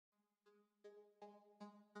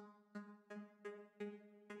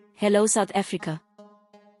Hello South Africa.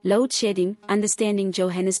 Load shedding, understanding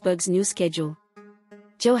Johannesburg's new schedule.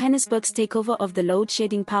 Johannesburg's takeover of the load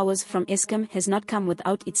shedding powers from Eskom has not come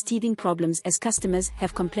without its teething problems, as customers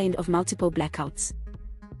have complained of multiple blackouts.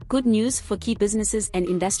 Good news for key businesses and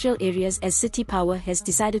industrial areas, as City Power has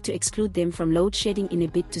decided to exclude them from load shedding in a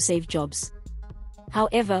bid to save jobs.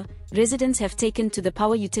 However, residents have taken to the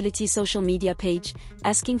power utility social media page,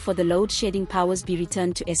 asking for the load shedding powers be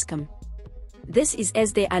returned to Eskom. This is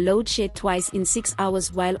as they are load shed twice in 6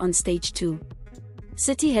 hours while on stage 2.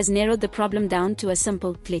 City has narrowed the problem down to a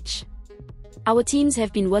simple glitch. Our teams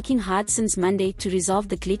have been working hard since Monday to resolve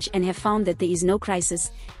the glitch and have found that there is no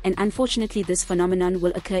crisis, and unfortunately this phenomenon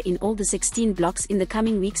will occur in all the 16 blocks in the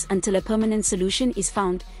coming weeks until a permanent solution is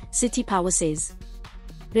found, City Power says.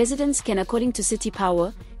 Residents can, according to City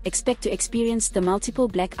Power, expect to experience the multiple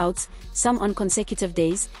blackouts, some on consecutive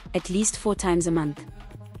days, at least 4 times a month.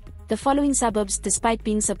 The following suburbs, despite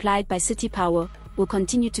being supplied by City Power, will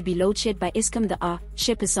continue to be load-shed by Eskom: the are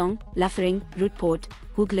Shepesong, Lafering, Rootport,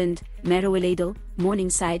 Hoogland, Merowilledale,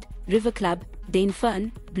 Morningside, River Club,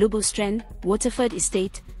 Dainfern, Bluebostrand, Waterford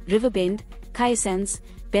Estate, Riverbend, Kaisands,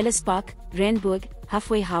 Bellis Park, Randburg,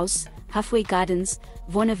 Halfway House, Halfway Gardens,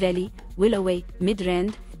 Warner Valley, Willoway,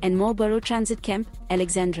 Midrand, and Marlborough Transit Camp,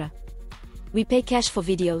 Alexandra. We pay cash for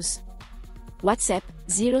videos. WhatsApp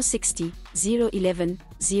 060 011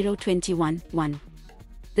 021 1.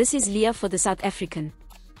 This is Leah for the South African.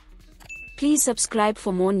 Please subscribe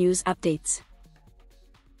for more news updates.